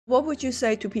What would you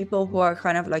say to people who are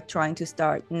kind of like trying to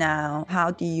start now?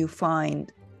 How do you find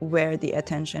where the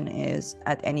attention is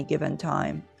at any given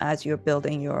time as you're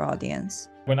building your audience?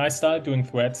 When I started doing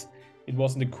threads, it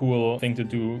wasn't a cool thing to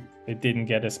do. It didn't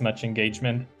get as much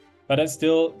engagement, but I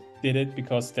still did it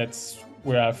because that's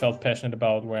where I felt passionate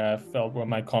about, where I felt were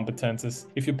my competences.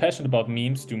 If you're passionate about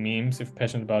memes, do memes. If you're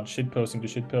passionate about shitposting, do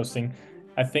shitposting.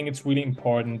 I think it's really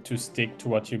important to stick to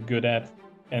what you're good at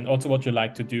and also what you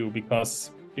like to do,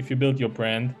 because if you build your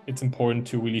brand, it's important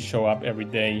to really show up every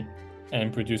day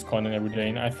and produce content every day.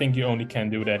 And I think you only can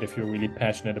do that if you're really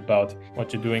passionate about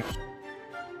what you're doing.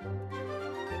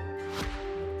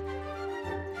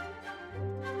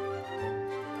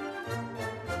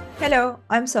 Hello,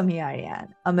 I'm Samia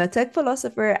Aryan. I'm a tech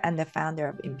philosopher and the founder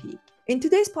of Impeak. In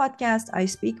today's podcast, I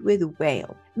speak with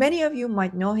Whale. Many of you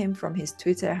might know him from his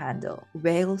Twitter handle,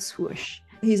 Whale Swoosh.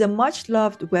 He's a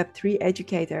much-loved Web3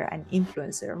 educator and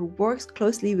influencer who works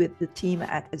closely with the team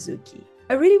at Azuki.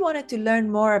 I really wanted to learn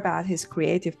more about his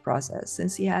creative process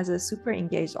since he has a super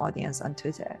engaged audience on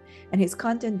Twitter and his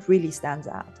content really stands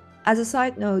out. As a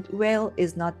side note, Whale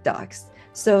is not doxxed,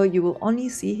 so you will only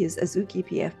see his Azuki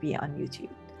PFP on YouTube.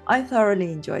 I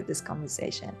thoroughly enjoyed this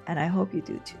conversation, and I hope you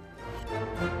do too.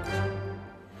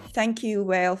 Thank you,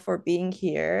 Whale, for being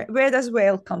here. Where does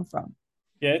Whale come from?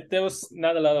 Yeah, there was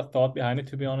not a lot of thought behind it,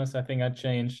 to be honest. I think I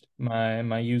changed my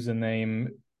username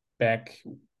back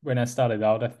when I started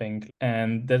out, I think.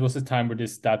 And that was the time where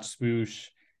this Dutch swoosh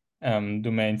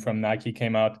domain from Nike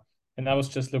came out. And I was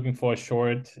just looking for a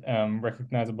short,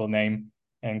 recognizable name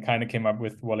and kind of came up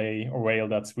with Wale or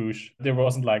Whale.swoosh. There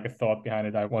wasn't like a thought behind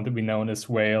it. I want to be known as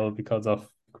Whale because of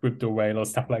crypto whale or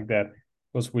stuff like that. It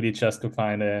was really just to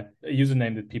find a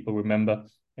username that people remember.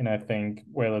 And I think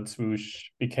Whale.swoosh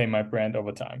became my brand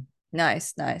over time.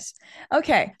 Nice.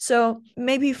 Okay, so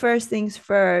maybe first things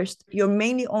first, you're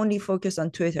mainly only focused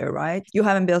on Twitter, right? You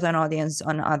haven't built an audience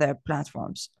on other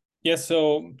platforms. Yeah,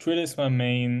 so Twitter is my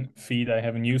main feed. I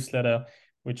have a newsletter,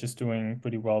 which is doing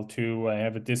pretty well too. I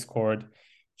have a Discord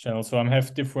channel. So I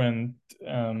have different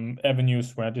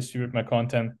avenues where I distribute my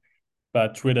content,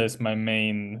 but Twitter is my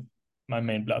main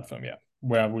platform, yeah,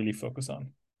 where I really focus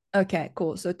on. Okay,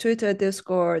 cool. So Twitter,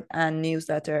 Discord, and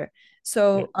newsletter.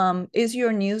 So is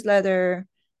your newsletter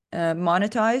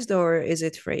monetized or is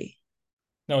it free?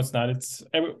 No, it's not.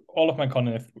 All of my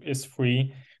content is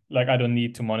free. Like I don't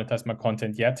need to monetize my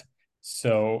content yet.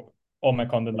 So all my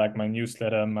content, like my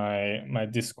newsletter, my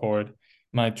Discord,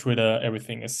 my Twitter,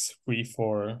 everything is free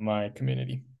for my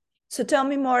community. So tell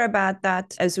me more about that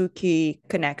Azuki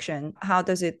connection. How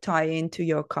does it tie into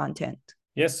your content?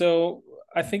 Yeah, so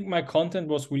I think my content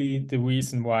was really the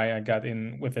reason why I got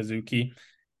in with Azuki.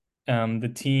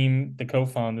 The team, the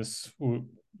co-founders,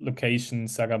 Location,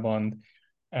 Sagabond,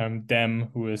 Dem,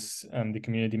 who is the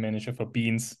community manager for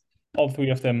Beans, all three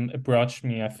of them approached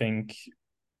me, I think,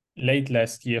 late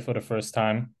last year for the first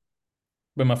time,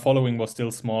 when my following was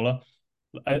still smaller.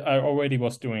 I already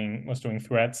was doing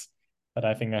threads, but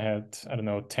I think I had, I don't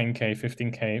know, 10K,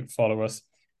 15K followers.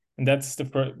 And that's the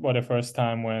first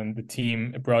time when the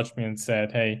team approached me and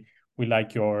said, hey, we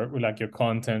like your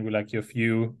content, we like your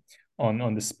view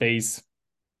on the space,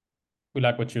 we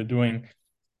like what you're doing.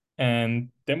 And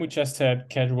then we just had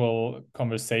casual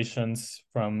conversations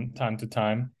from time to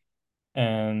time.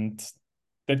 And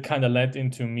that kind of led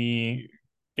into me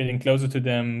getting closer to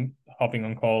them, hopping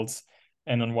on calls.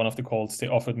 And on one of the calls, they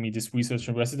offered me this research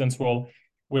and residence role,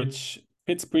 which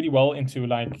fits pretty well into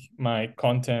like my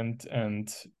content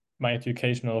and my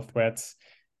educational threads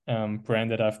brand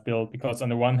that I've built. Because on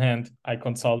the one hand, I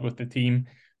consult with the team.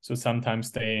 So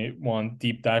sometimes they want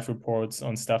deep dive reports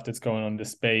on stuff that's going on in the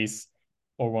space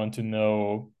or want to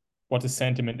know what the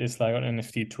sentiment is like on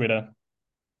NFT Twitter.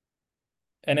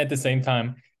 And at the same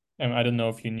time, I don't know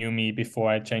if you knew me before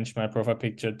I changed my profile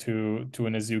picture to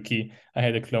an Azuki. I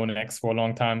had a Clone X for a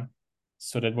long time.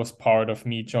 So that was part of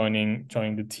me joining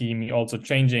the team, also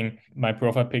changing my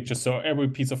profile picture. So every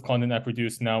piece of content I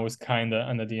produce now is kind of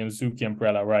under the Azuki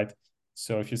umbrella, right?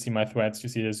 So if you see my threads, you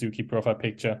see the Azuki profile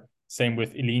picture. Same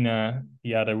with Elena,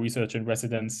 the other research in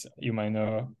residence you may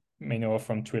know her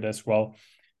from Twitter as well.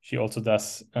 She also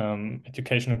does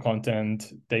educational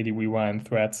content, daily rewind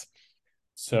threads.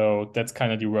 So that's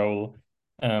kind of the role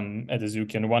at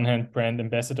Azuki. On the one hand, brand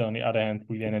ambassador, on the other hand,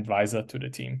 really an advisor to the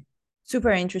team.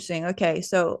 Super interesting. Okay,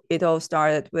 so it all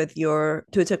started with your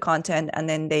Twitter content and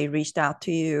then they reached out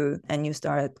to you and you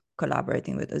started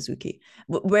collaborating with Azuki.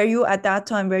 Were you at that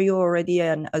time, were you already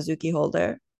an Azuki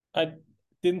holder? I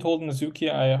didn't hold an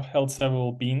Azuki. I held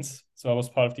several beans, so I was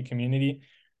part of the community,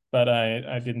 but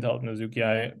I didn't hold an Azuki.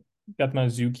 I got my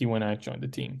Azuki when I joined the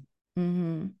team.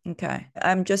 Okay.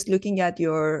 I'm just looking at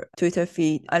your Twitter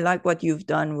feed. I like what you've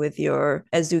done with your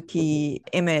Azuki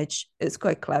image. It's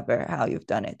quite clever how you've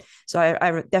done it. So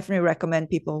I definitely recommend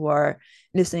people who are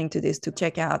listening to this to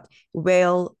check out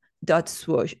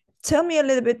whale.swoosh. Tell me a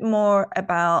little bit more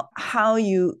about how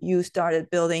you started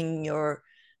building your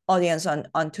audience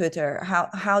on Twitter.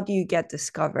 How do you get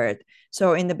discovered?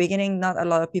 So in the beginning, not a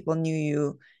lot of people knew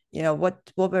you.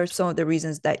 What were some of the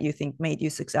reasons that you think made you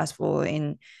successful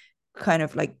in kind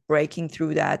of like breaking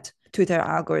through that Twitter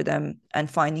algorithm and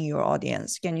finding your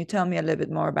audience? Can you tell me a little bit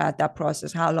more about that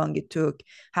process? How long it took?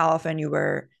 How often you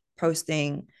were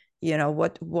posting?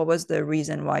 What was the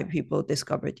reason why people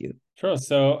discovered you? Sure.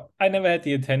 So I never had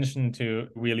the intention to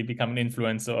really become an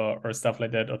influencer or stuff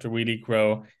like that, or to really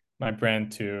grow my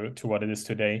brand to what it is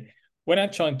today. When I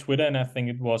joined Twitter, and I think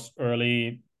it was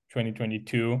early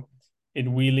 2022, it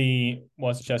really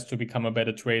was just to become a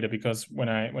better trader, because when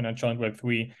I joined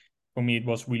Web3, for me, it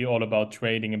was really all about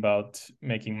trading, about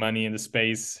making money in the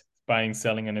space, buying,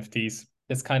 selling NFTs.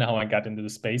 That's kind of how I got into the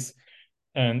space.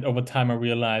 And over time, I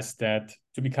realized that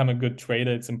to become a good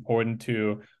trader, it's important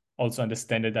to also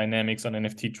understand the dynamics on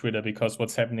NFT Twitter, because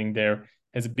what's happening there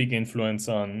has a big influence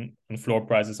on floor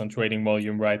prices, on trading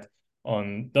volume, right?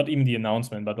 On not even the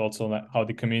announcement, but also how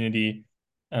the community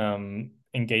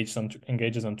engages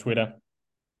on Twitter.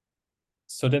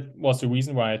 So that was the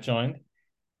reason why I joined.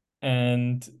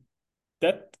 And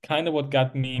that kind of what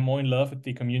got me more in love with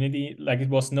the community. Like, it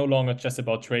was no longer just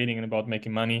about trading and about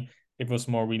making money. It was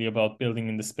more really about building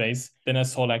in the space. Then I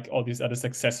saw like all these other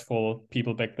successful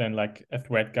people back then, like a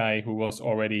Thread guy who was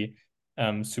already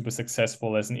super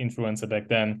successful as an influencer back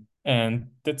then. And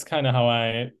that's kind of how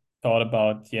I thought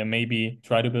about, yeah, maybe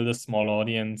try to build a small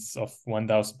audience of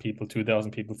 1,000 people, 2,000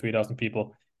 people, 3,000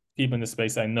 people, people in the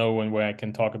space I know and where I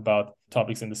can talk about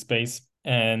topics in the space.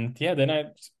 And yeah, then I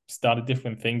started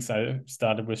different things. I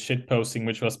started with shit posting,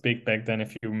 which was big back then,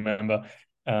 if you remember.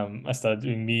 I started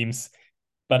doing memes,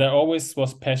 but I always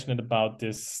was passionate about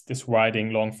this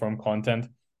writing long form content,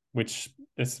 which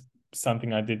is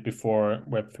something I did before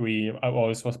Web3. I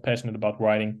always was passionate about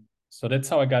writing. So that's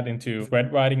how I got into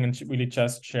thread writing and really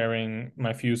just sharing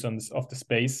my views on this of the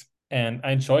space. And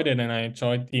I enjoyed it, and I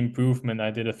enjoyed the improvement.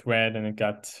 I did a thread and it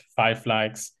got 5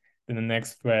 likes. Then the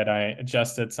next thread, I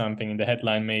adjusted something in the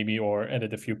headline maybe, or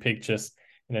added a few pictures,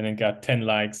 and then it got 10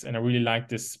 likes. And I really liked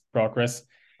this progress.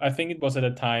 I think it was at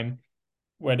a time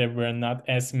where there were not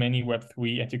as many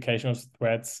Web3 educational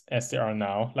threads as there are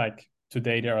now. Like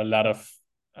today, there are a lot of,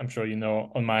 I'm sure you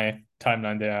know, on my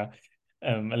timeline, there are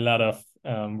a lot of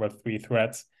Web3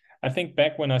 threads. I think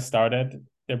back when I started,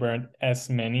 there weren't as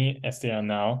many as there are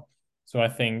now. So I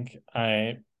think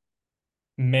I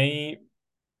may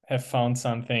have found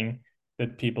something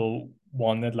that people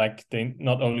wanted. Like, they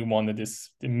not only wanted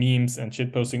the memes and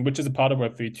shit posting, which is a part of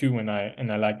Web3 too, and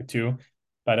I like it too.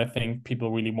 But I think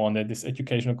people really wanted this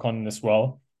educational content as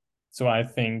well. So I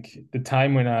think the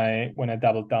time when I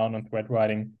doubled down on thread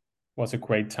writing was a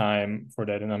great time for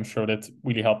that, and I'm sure that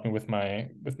really helped me with my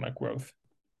growth.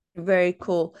 Very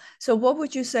cool. So what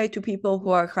would you say to people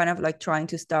who are kind of like trying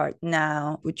to start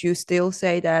now? Would you still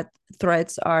say that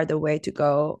threads are the way to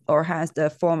go, or has the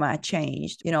format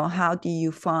changed? How do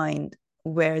you find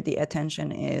where the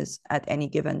attention is at any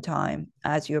given time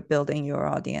as you're building your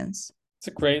audience? It's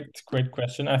a great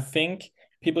question. I think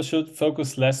people should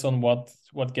focus less on what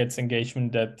gets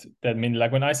engagement. That mean,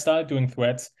 like, when I started doing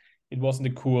threads, it wasn't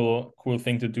a cool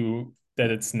thing to do that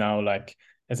it's now. Like,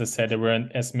 as I said, there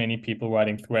weren't as many people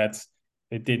writing threads.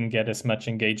 They didn't get as much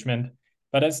engagement,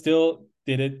 but I still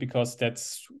did it because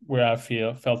that's where I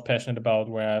felt passionate about,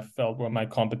 where I felt were my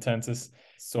competences.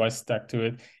 So I stuck to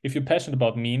it. If you're passionate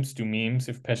about memes, do memes.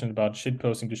 If you're passionate about shit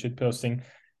posting, do shit posting.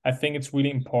 I think it's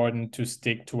really important to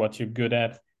stick to what you're good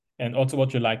at and also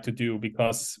what you like to do,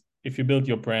 because if you build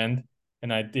your brand,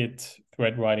 and I did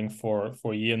thread writing for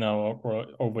a year now, or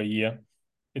over a year,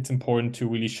 it's important to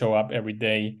really show up every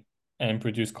day and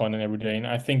produce content every day. And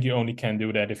I think you only can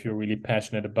do that if you're really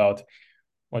passionate about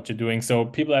what you're doing. So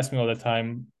people ask me all the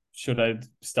time, should I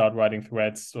start writing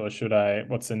threads, or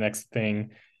what's the next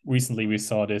thing? Recently, we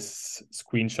saw this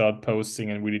screenshot posting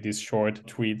and really these short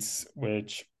tweets,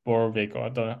 which Borvik,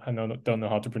 or don't know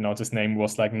how to pronounce his name,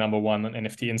 was like #1 on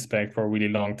NFT Inspect for a really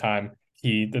long time.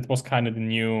 That was kind of the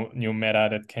new meta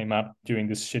that came up during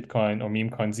this shitcoin or meme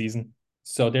coin season.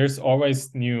 So there's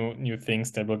always new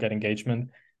things that will get engagement,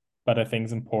 but I think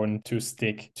it's important to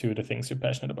stick to the things you're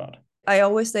passionate about. I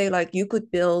always say, like, you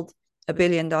could build a $1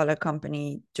 billion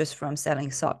company just from selling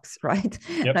socks, right?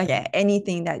 Yep. Like,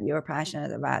 anything that you're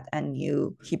passionate about and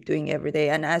you keep doing every day.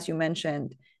 And as you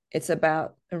mentioned, It's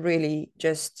about really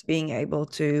just being able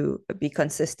to be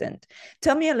consistent.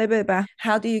 Tell me a little bit about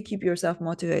how do you keep yourself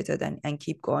motivated and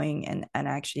keep going and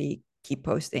actually keep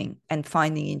posting and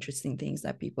finding interesting things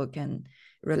that people can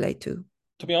relate to?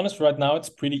 To be honest, right now it's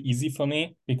pretty easy for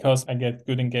me because I get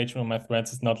good engagement on my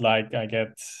threads. It's not like I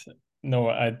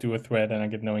do a thread and I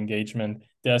get no engagement.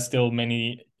 There are still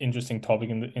many interesting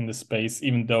topics in the space,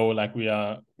 even though like we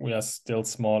are still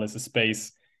small as a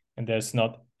space, and there's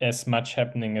not as much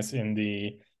happening as in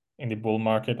the bull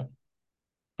market.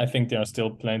 I think there are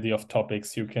still plenty of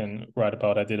topics you can write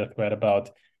about. I did a thread about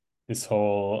this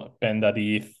whole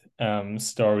Ben.eth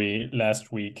story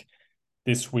last week.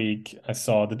 This week, I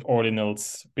saw that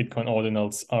ordinals, Bitcoin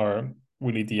ordinals, are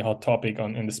really the hot topic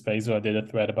in the space. So I did a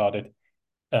thread about it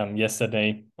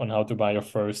yesterday on how to buy your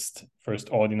first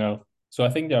ordinal. So I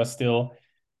think there are still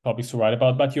topics to write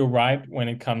about. But you're right when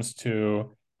it comes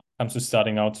to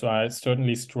starting out. So I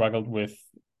certainly struggled with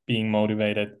being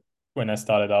motivated when I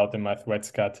started out, and my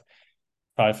threads got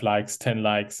 5 likes, 10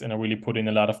 likes, and I really put in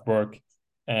a lot of work.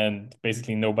 And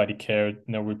basically nobody cared,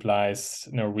 no replies,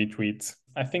 no retweets.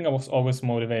 I think I was always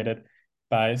motivated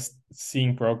by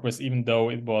seeing progress, even though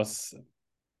it was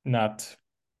not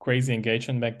crazy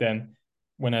engagement back then.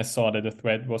 When I saw that the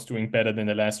thread was doing better than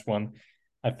the last one,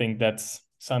 I think that's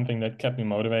something that kept me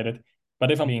motivated.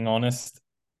 But if I'm being honest,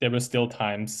 there were still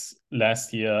times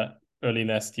early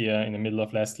last year, in the middle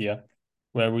of last year,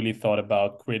 where I really thought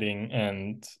about quitting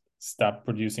and stop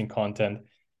producing content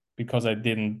because I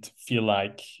didn't feel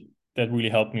like that really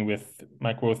helped me with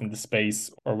my growth in the space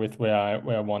or with where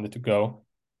I wanted to go.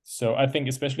 So I think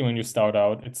especially when you start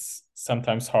out, it's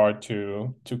sometimes hard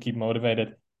to keep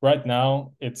motivated. Right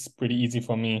now, it's pretty easy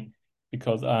for me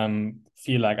because I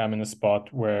feel like I'm in a spot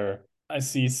where I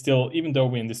see still, even though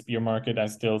we're in this bear market, I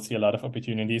still see a lot of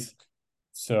opportunities.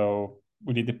 So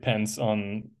really depends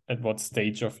on at what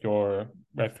stage of your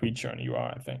Web3 journey you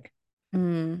are, I think.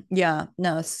 Yeah,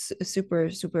 no, super,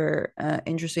 super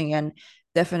interesting, and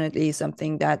definitely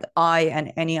something that I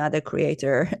and any other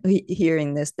creator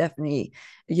hearing this definitely,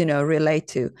 relate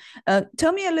to.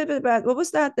 Tell me a little bit about what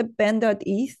was that, the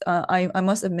Ben.eth? I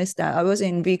must have missed that. I was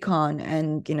in VCon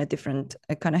and in a different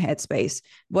kind of headspace.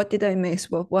 What did I miss?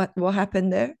 What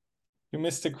happened there? You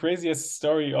missed the craziest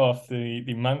story of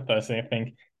the month, I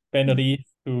think. Ben.eth,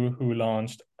 who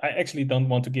launched. I actually don't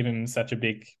want to give him such a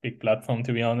big platform,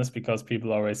 to be honest, because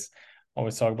people always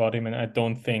talk about him, and I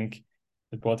don't think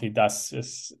that what he does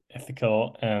is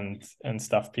ethical and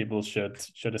stuff people should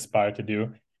aspire to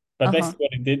do. But Uh-huh. basically,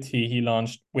 what he did, he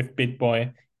launched with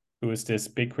BitBoy, who is this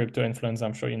big crypto influencer.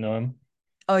 I'm sure you know him.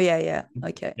 Oh yeah, yeah.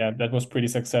 Okay. Yeah, that was pretty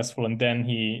successful. And then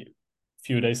a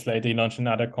few days later, he launched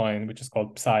another coin, which is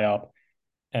called PsyOp,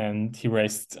 and he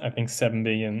raised I think $7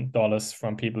 billion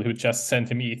from people who just sent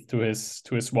him ETH to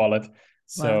his wallet. Wow.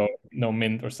 So no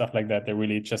mint or stuff like that. They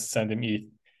really just sent him ETH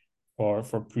for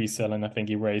pre-sale, and I think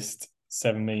he raised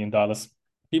 $7 million.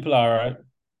 People are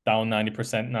down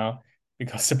 90% now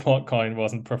because the coin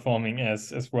wasn't performing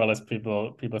as well as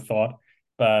people thought.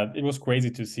 But it was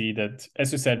crazy to see that,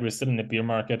 as you said, we're still in the bear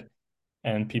market,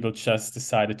 and people just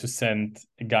decided to send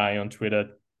a guy on Twitter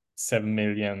 $7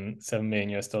 million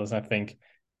US, I think.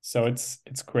 So it's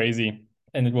crazy.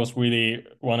 And it was really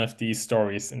one of these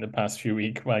stories in the past few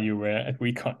weeks while you were at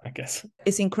VCon, I guess.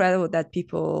 It's incredible that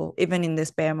people, even in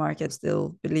this bear market,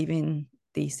 still believe in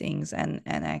these things and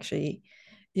actually,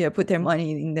 put their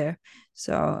money in there.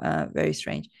 So very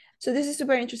strange. So this is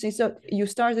super interesting. So you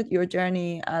started your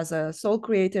journey as a sole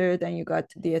creator, then you got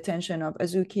the attention of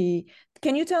Azuki.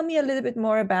 Can you tell me a little bit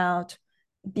more about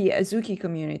the Azuki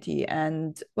community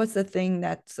and what's the thing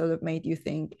that sort of made you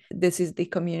think this is the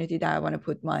community that I want to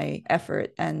put my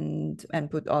effort and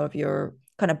put all of your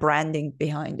kind of branding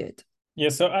behind it? Yeah,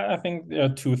 so I think there are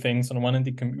two things. On one hand,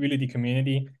 really the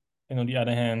community, and on the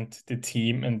other hand, the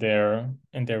team and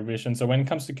their vision. So when it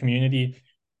comes to community,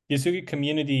 the Azuki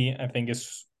community, I think,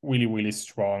 is really, really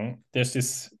strong. There's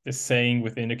this saying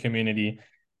within the community,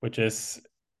 which is,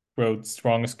 "Quote,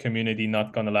 strongest community,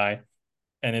 not gonna lie."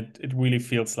 And it really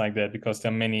feels like that because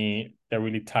there are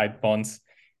really tight bonds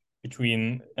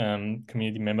between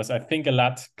community members. I think a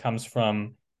lot comes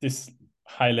from this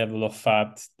high level of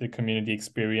FUD the community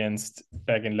experienced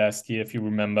back in last year, if you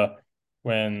remember,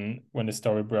 when the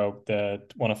story broke that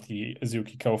one of the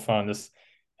Azuki co-founders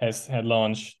had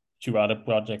launched 2 other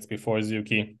projects before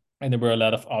Azuki, and there were a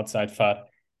lot of outside FUD,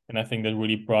 and I think that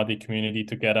really brought the community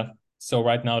together. So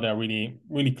right now there are really,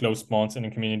 really close bonds in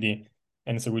the community,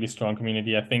 and it's a really strong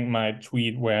community. I think my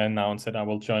tweet where I announced that I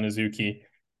will join Azuki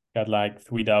got like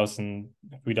 3,000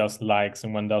 likes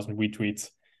and 1,000 retweets.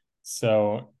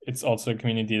 So it's also a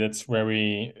community that's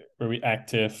very, very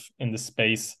active in the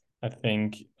space. I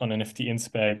think on NFT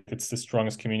Inspect, it's the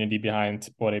strongest community behind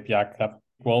Bored Ape Yacht Club.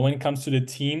 Well, when it comes to the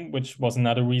team, which was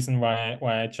another reason why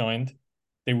I joined,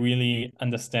 they really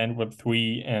understand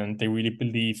Web3 and they really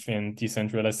believe in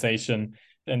decentralization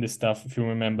and this stuff. If you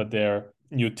remember their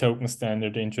new token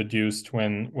standard they introduced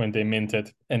when they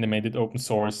minted and they made it open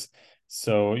source.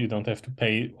 So you don't have to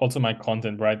pay. Also my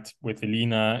content, right, with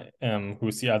Elena,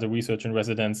 who's the other researcher in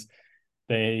residence,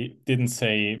 they didn't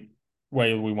say,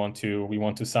 well, we want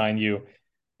to sign you,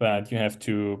 but you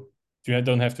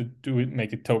don't have to do it,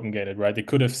 make it token gated, right? They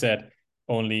could have said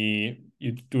only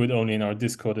you do it only in our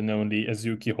Discord and only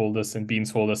Azuki holders and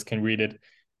Beans holders can read it.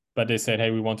 But they said,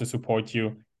 hey, we want to support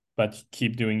you, but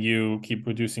keep doing you, keep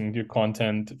producing your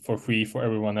content for free for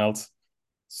everyone else.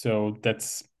 So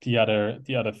that's the other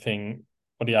thing,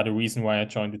 or the other reason why I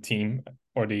joined the team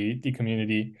or the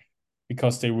community,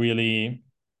 because they really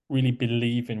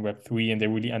believe in Web3 and they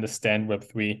really understand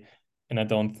Web3. And I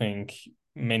don't think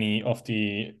many of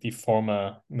the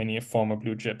former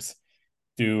blue chips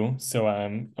do. So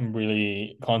I'm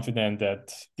really confident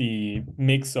that the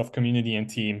mix of community and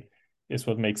team is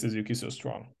what makes Azuki so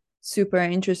strong. Super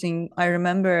interesting. I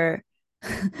remember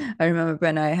I remember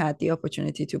when I had the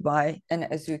opportunity to buy an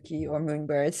Azuki or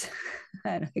Moonbirds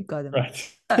and I got them.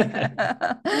 Right.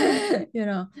 You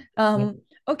know,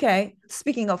 okay.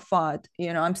 Speaking of FUD,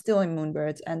 I'm still in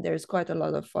Moonbirds and there's quite a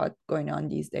lot of FUD going on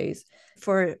these days.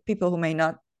 For people who may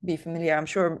not be familiar, I'm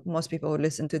sure most people who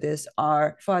listen to this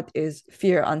are FUD is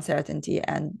fear, uncertainty,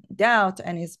 and doubt.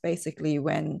 And it's basically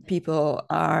when people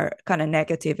are kind of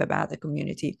negative about the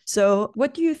community. So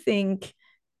what do you think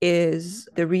is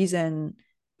the reason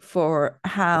for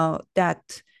how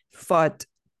that FUD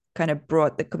kind of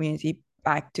brought the community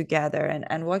back together,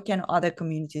 and what can other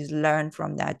communities learn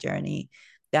from that journey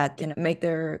that can make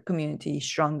their community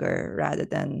stronger rather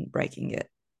than breaking it?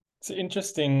 It's an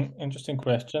interesting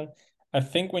question. I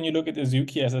think when you look at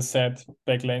Azuki, as I said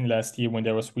back in last year, when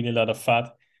there was really a lot of FUD,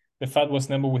 the FUD was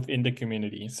never within the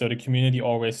community. So the community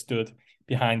always stood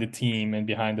behind the team and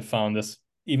behind the founders,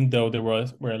 even though there were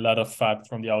a lot of FUD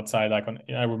from the outside. Like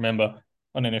I remember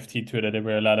on NFT Twitter, there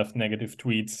were a lot of negative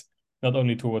tweets, not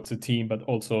only towards the team, but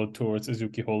also towards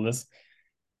Azuki holders.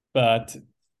 But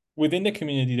within the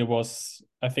community, there was,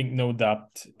 I think, no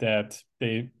doubt that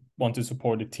they want to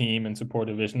support the team and support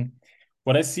the vision.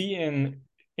 What I see in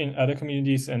other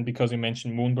communities, and because you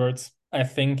mentioned Moonbirds, I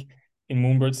think in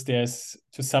Moonbirds there's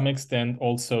to some extent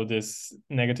also this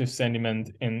negative sentiment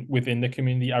within the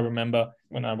community. I remember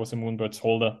when I was a Moonbirds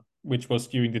holder, which was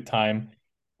during the time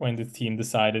when the team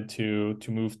decided to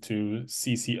move to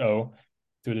CCO,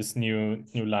 to this new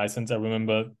license. I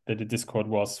remember that the Discord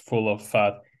was full of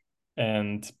FUD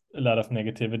and a lot of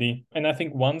negativity. And I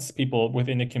think once people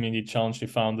within the community challenge the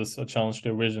founders or challenge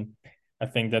their vision, I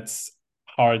think that's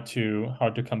hard to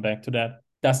come back to that.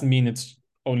 Doesn't mean it's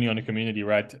only on the community,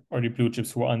 right? Or the blue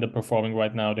chips who are underperforming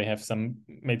right now, they have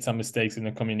made some mistakes in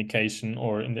the communication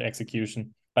or in the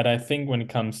execution. But I think when it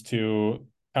comes to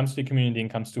the community and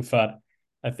comes to FUD,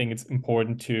 I think it's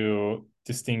important to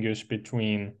distinguish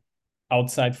between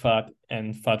outside FUD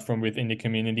and FUD from within the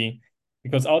community,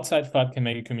 because outside FUD can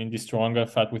make a community stronger.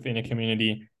 FUD within a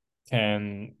community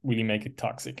can really make it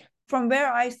toxic. From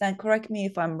where I stand, correct me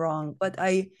if I'm wrong, but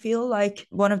I feel like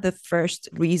one of the first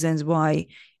reasons why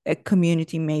a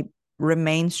community may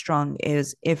remain strong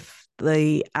is if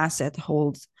the asset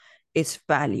holds its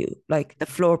value, like the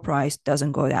floor price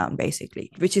doesn't go down,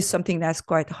 basically, which is something that's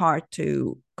quite hard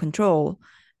to control.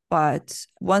 But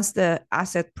once the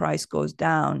asset price goes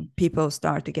down, people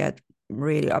start to get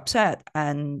really upset,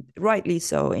 and rightly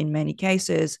so in many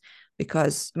cases,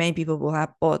 because many people will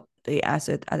have bought the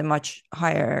asset at a much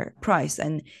higher price.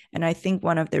 And I think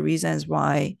one of the reasons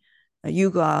why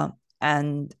Yuga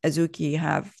and Azuki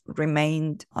have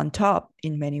remained on top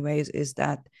in many ways is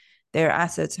that their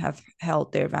assets have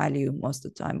held their value most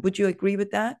of the time. Would you agree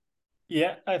with that?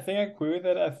 Yeah, I think I agree with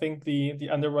that. I think the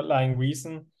underlying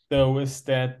reason, though, is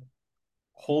that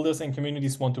holders and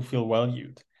communities want to feel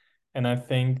valued. And I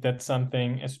think that's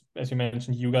something, as you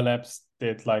mentioned, Yuga Labs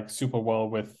did like super well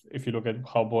with, if you look at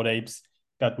how Bored Apes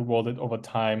got rewarded over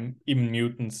time, even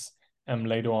Mutants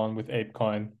later on with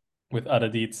ApeCoin, with other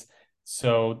deeds.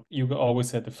 So Yuga always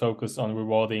had the focus on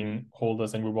rewarding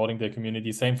holders and rewarding their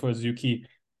community. Same for Azuki.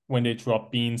 When they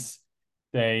dropped beans,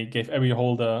 they gave every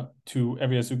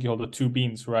Azuki holder 2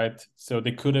 beans, right? So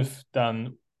they could have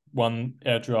done one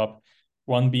airdrop,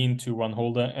 1 bean to 1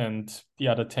 holder and the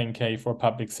other 10K for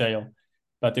public sale.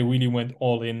 But they really went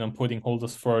all in on putting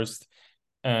holders first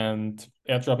and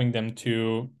airdropping them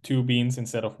to 2 beans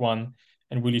instead of 1,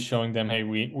 and really showing them, hey,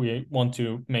 we want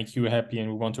to make you happy and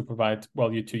we want to provide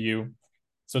value to you.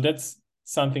 So that's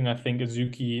something I think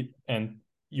Azuki and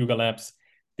Yuga Labs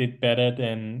did better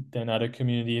than other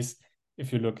communities.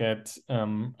 If you look at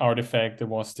Artifact, there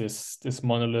was this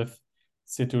monolith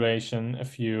situation a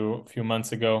few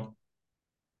months ago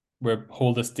where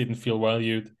holders didn't feel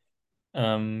valued.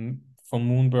 For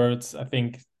Moonbirds, I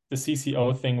think the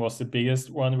CCO thing was the biggest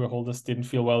one where holders didn't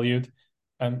feel valued.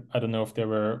 I don't know if there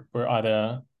were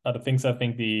other things. I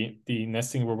think the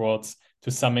nesting rewards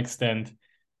to some extent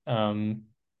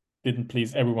didn't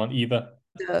please everyone either.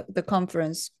 The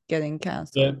conference getting Yeah,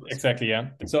 canceled. exactly. Yeah.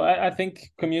 So I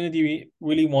think community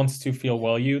really wants to feel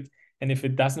valued. And if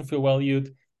it doesn't feel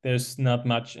valued, there's not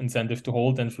much incentive to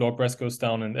hold, and floor price goes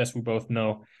down. And as we both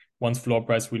know, once floor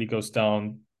price really goes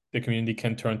down, the community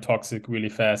can turn toxic really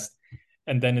fast.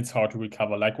 And then it's hard to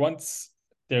recover. Like once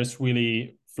there's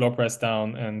really floor price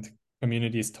down and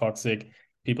community is toxic,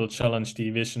 people challenge the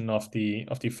vision of the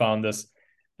founders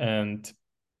and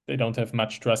they don't have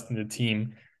much trust in the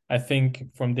team. I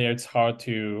think from there it's hard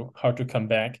to come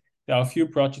back. There are a few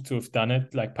projects who have done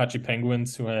it, like Pudgy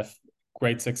Penguins, who have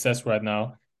great success right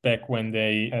now. Back when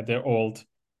they had their old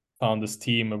founders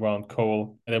team around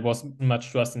Cole, there wasn't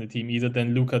much trust in the team either.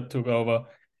 Then Luca took over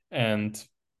and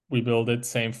rebuilt it.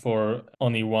 Same for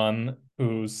Oni One,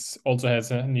 who's also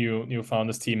has a new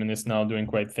founders team and is now doing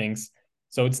great things.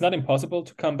 So it's not impossible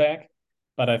to come back,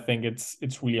 but I think it's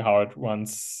really hard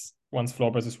once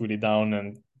floor price is really down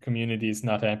and community is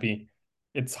not happy.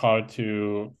 It's hard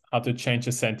to change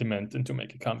the sentiment and to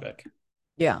make a comeback.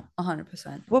 Yeah,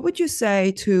 100%. What would you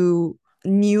say to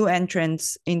new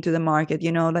entrants into the market,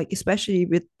 like especially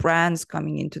with brands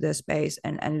coming into the space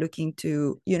and looking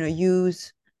to,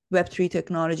 use Web3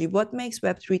 technology? What makes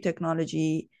Web3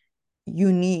 technology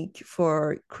unique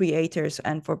for creators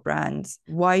and for brands?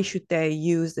 Why should they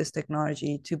use this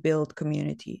technology to build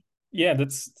community? Yeah,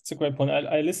 that's a great point.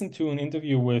 I listened to an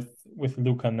interview with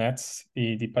Luca Netz,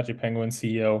 the Pudgy Penguin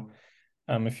CEO,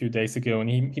 a few days ago, and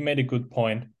he made a good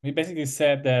point. He basically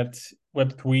said that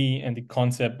Web3 and the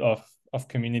concept of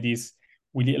communities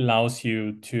really allows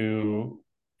you to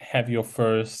have your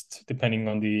first, depending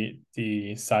on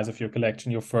the size of your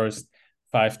collection, your first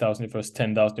 5,000, your first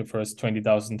 10,000, your first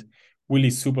 20,000, really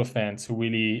super fans who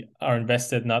really are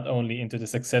invested not only into the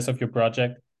success of your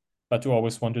project, but to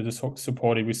always want to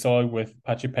support it. We saw it with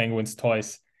Pudgy Penguins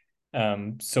toys.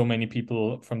 So many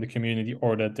people from the community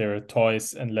ordered their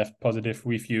toys and left positive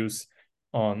reviews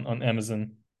on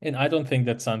Amazon. And I don't think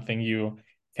that's something you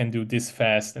can do this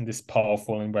fast and this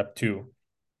powerful in Web 2,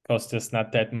 because there's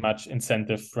not that much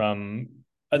incentive from,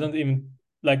 I don't even,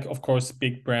 like, of course,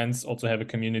 big brands also have a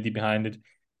community behind it,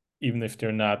 even if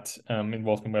they're not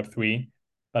involved in Web 3.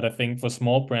 But I think for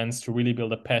small brands to really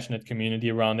build a passionate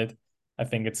community around it, I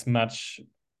think it's much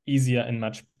easier and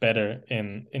much better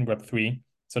in Web 3.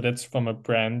 So that's from a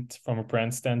brand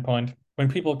standpoint. When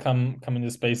people come into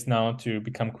space now to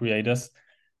become creators,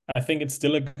 I think it's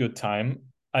still a good time.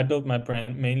 I built my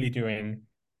brand mainly during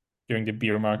the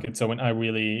beer market. So when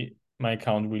my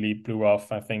account really blew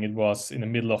off, I think it was in the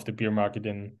middle of the beer market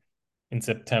in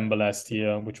September last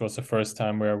year, which was the first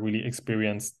time where I really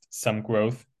experienced some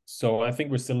growth. So I think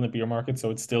we're still in the beer market,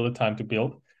 so it's still the time to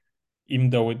build, even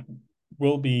though it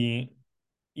will be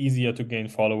easier to gain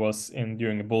followers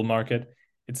during a bull market.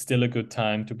 It's still a good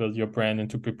time to build your brand and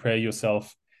to prepare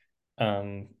yourself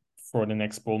for the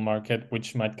next bull market,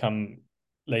 which might come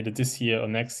later this year or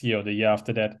next year or the year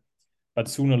after that. But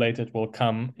sooner or later it will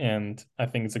come, and I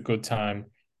think it's a good time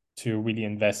to really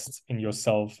invest in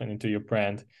yourself and into your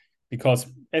brand, because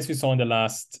as we saw in the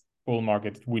last bull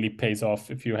market, it really pays off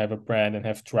if you have a brand and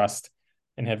have trust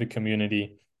and have a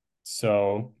community.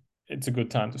 So it's a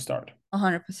good time to start.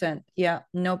 100%. Yeah,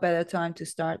 no better time to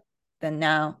start than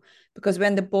now, because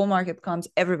when the bull market comes,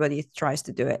 everybody tries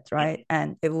to do it, right?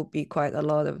 And it will be quite a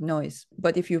lot of noise.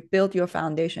 But if you've built your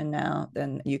foundation now,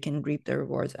 then you can reap the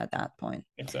rewards at that point.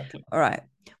 Exactly. All right.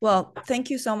 Well, thank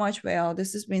you so much, Wael.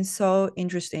 This has been so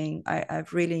interesting.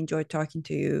 I've really enjoyed talking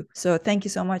to you. So thank you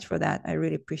so much for that. I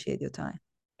really appreciate your time.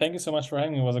 Thank you so much for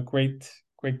having me. It was a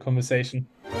great conversation.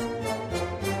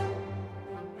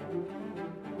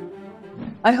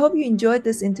 I hope you enjoyed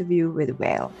this interview with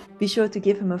Wael. Be sure to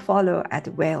give him a follow at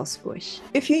Wael Swoosh.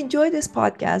 If you enjoyed this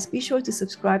podcast, be sure to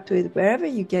subscribe to it wherever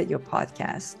you get your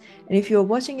podcasts. And if you're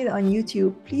watching it on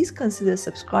YouTube, please consider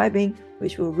subscribing,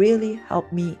 which will really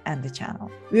help me and the channel.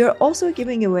 We are also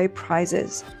giving away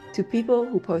prizes to people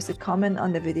who post a comment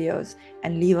on the videos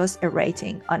and leave us a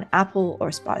rating on Apple or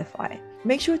Spotify.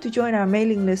 Make sure to join our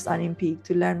mailing list on Impeak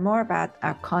to learn more about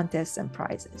our contests and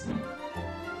prizes.